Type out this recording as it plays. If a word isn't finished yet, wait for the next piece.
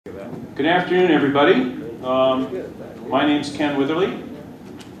Good afternoon, everybody. My name's Ken Witherly.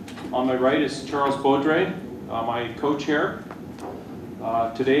 On my right is Charles Beaudry, my co-chair.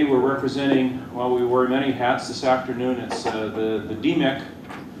 Today we're representing, well, we wear many hats this afternoon. It's the DMEC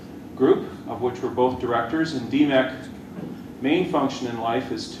group, of which we're both directors. And DMEC main function in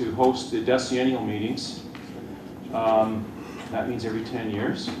life is to host the Decennial meetings. That means every 10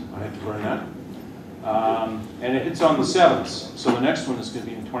 years. I had to learn that. And it hits on the 7th, so the next one is going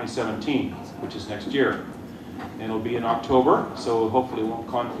to be in 2017, which is next year. And it'll be in October, so hopefully it won't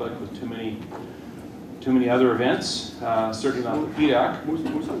conflict with too many other events, certainly not the PDAC.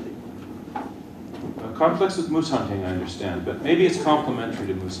 Moose hunting. Conflicts with moose hunting, I understand, but maybe it's complementary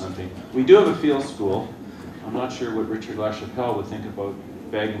to moose hunting. We do have a field school. I'm not sure what Richard LaChapelle would think about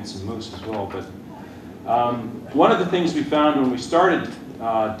bagging some moose as well, but one of the things we found when we started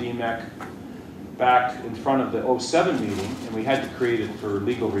DMEC back in front of the 07 meeting, and we had to create it for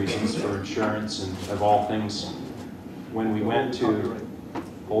legal reasons, for insurance, and of all things, when we went to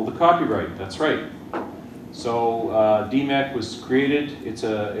hold the copyright, that's right. So DMEC was created.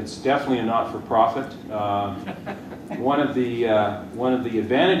 It's definitely a not-for-profit. One of the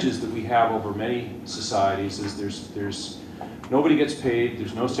advantages that we have over many societies is there's nobody gets paid.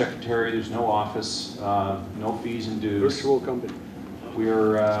 There's no secretary. There's no office. No fees and dues. Virtual company.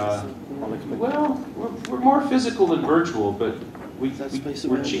 We're more physical than virtual, but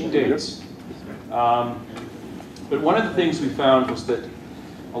we're cheap dates. But one of the things we found was that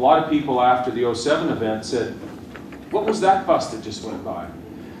a lot of people after the 07 event said, "What was that bus that just went by?"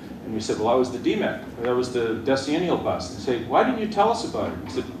 And we said, "Well, that was the DMEC. That was the Decennial bus." And they say, "Why didn't you tell us about it?" I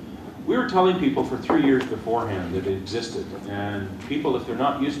said, "We were telling people for 3 years beforehand that it existed, and people, if they're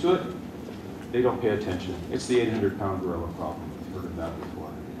not used to it, they don't pay attention. It's the 800-pound gorilla problem. You've heard of that before."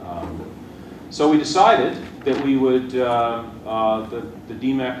 So we decided that we would, the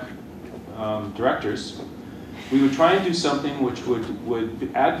DMEC directors, we would try and do something which would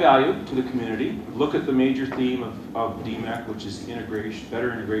add value to the community, look at the major theme of DMEC, which is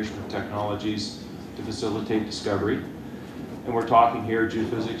better integration of technologies to facilitate discovery. And we're talking here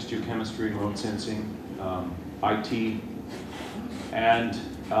geophysics, geochemistry, remote sensing, IT, and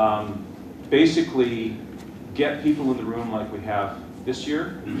basically get people in the room like we have this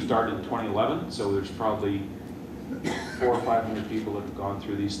year. We started in 2011, so there's probably 400 or 500 people that have gone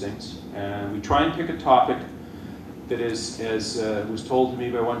through these things. And we try and pick a topic that is, as was told to me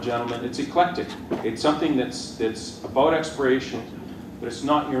by one gentleman, it's eclectic. It's something that's about exploration, but it's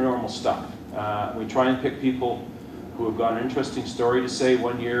not your normal stuff. We try and pick people who have got an interesting story to say.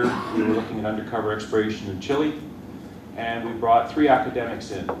 One year we were looking at undercover exploration in Chile, and we brought 3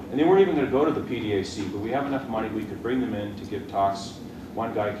 academics in. And they weren't even going to go to the PDAC, but we have enough money we could bring them in to give talks.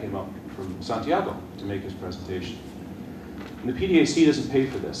 One guy came up from Santiago to make his presentation. And the PDAC doesn't pay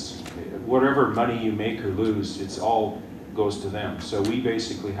for this. Whatever money you make or lose, it's all goes to them. So we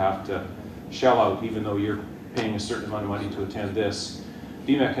basically have to shell out, even though you're paying a certain amount of money to attend this.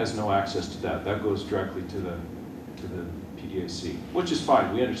 DMEC has no access to that. That goes directly to the PDAC, which is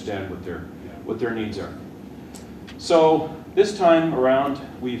fine. We understand what their needs are. So this time around,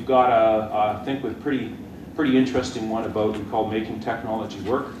 we've got I think, a pretty interesting one about we call making technology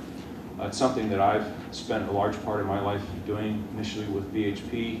work. It's something that I've spent a large part of my life doing, initially with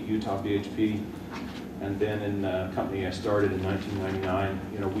BHP, Utah BHP, and then in the company I started in 1999.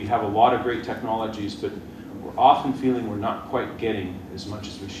 You know, we have a lot of great technologies, but we're often feeling we're not quite getting as much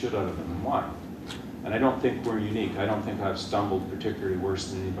as we should out of them, and why? And I don't think we're unique. I don't think I've stumbled particularly worse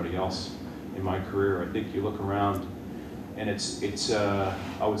than anybody else in my career. I think you look around, and I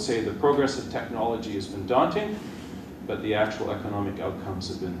would say the progress of technology has been daunting, but the actual economic outcomes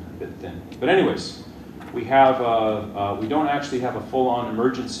have been a bit thin. But anyways, we don't actually have a full-on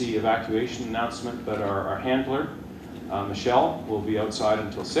emergency evacuation announcement, but our handler, Michelle, will be outside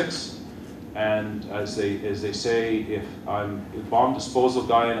until 6. And as they say, if I'm a bomb disposal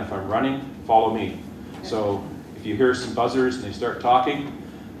guy and if I'm running, follow me. So if you hear some buzzers and they start talking,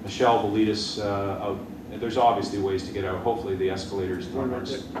 Michelle will lead us out. There's obviously ways to get out. Hopefully the escalators aren't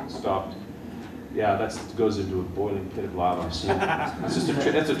stopped. Yeah, that goes into a boiling pit of lava. So it's just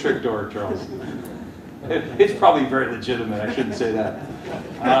that's a trick door, Charles. It's probably very legitimate. I shouldn't say that.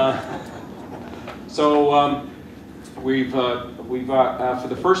 We've for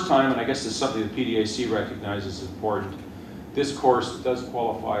the first time, and I guess it's something the PDAC recognizes as important, this course does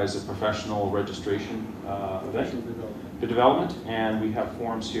qualify as a professional registration event. The development, and we have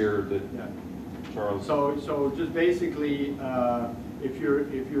forms here that Charles. So just basically, if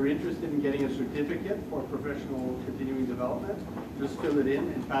you're interested in getting a certificate for professional continuing development, just fill it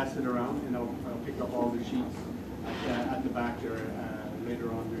in and pass it around, and I'll pick up all the sheets at the back there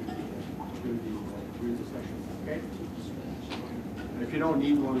later on during the Okay? If you don't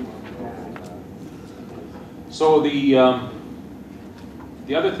need one, So the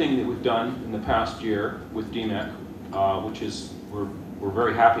other thing that we've done in the past year with DMEC, which is we're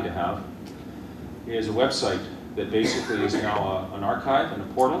very happy to have, is a website that basically is now an archive and a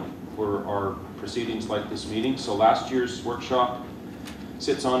portal for our proceedings like this meeting. So last year's workshop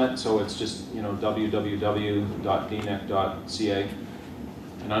sits on it, so it's just www.dmec.ca,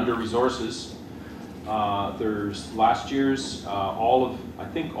 and under resources, there's last year's I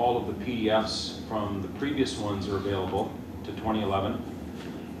think all of the PDFs from the previous ones are available to 2011,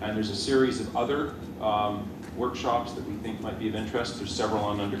 and there's a series of other workshops that we think might be of interest. There's several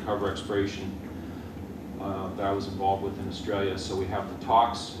on undercover exploration that I was involved with in Australia. So we have the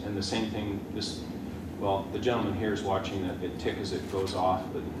talks, and the same thing, well, the gentleman here is watching it tick as it goes off,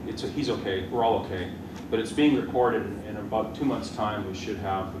 but he's okay, we're all okay. But it's being recorded, and in about 2 months' time we should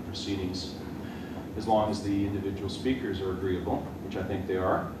have the proceedings, as long as the individual speakers are agreeable, which I think they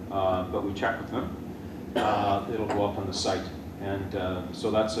are, but we check with them. It'll go up on the site. And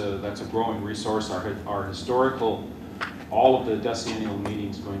so that's a growing resource. Our historical, all of the decennial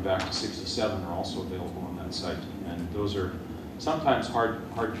meetings going back to '67 are also available on that site. And those are sometimes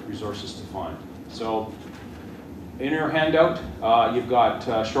hard resources to find. So in your handout, you've got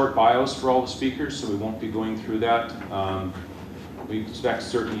short bios for all the speakers, so we won't be going through that. We expect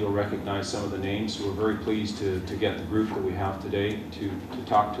certainly you'll recognize some of the names. So we're very pleased to get the group that we have today to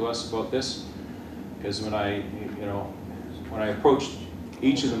talk to us about this. Because when I approached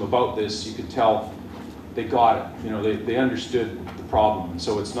each of them about this, you could tell they got it. They understood the problem. And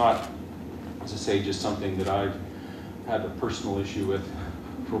so it's not, as I say, just something that I've had a personal issue with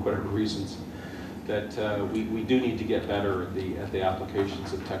for whatever reasons. That we do need to get better at the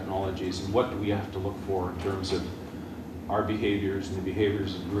applications of technologies, and what do we have to look for in terms of our behaviors and the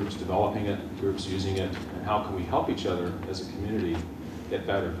behaviors of groups developing it, groups using it, and how can we help each other as a community get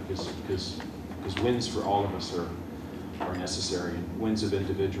better? Because wins for all of us are necessary, and wins of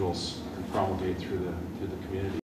individuals can promulgate through the community.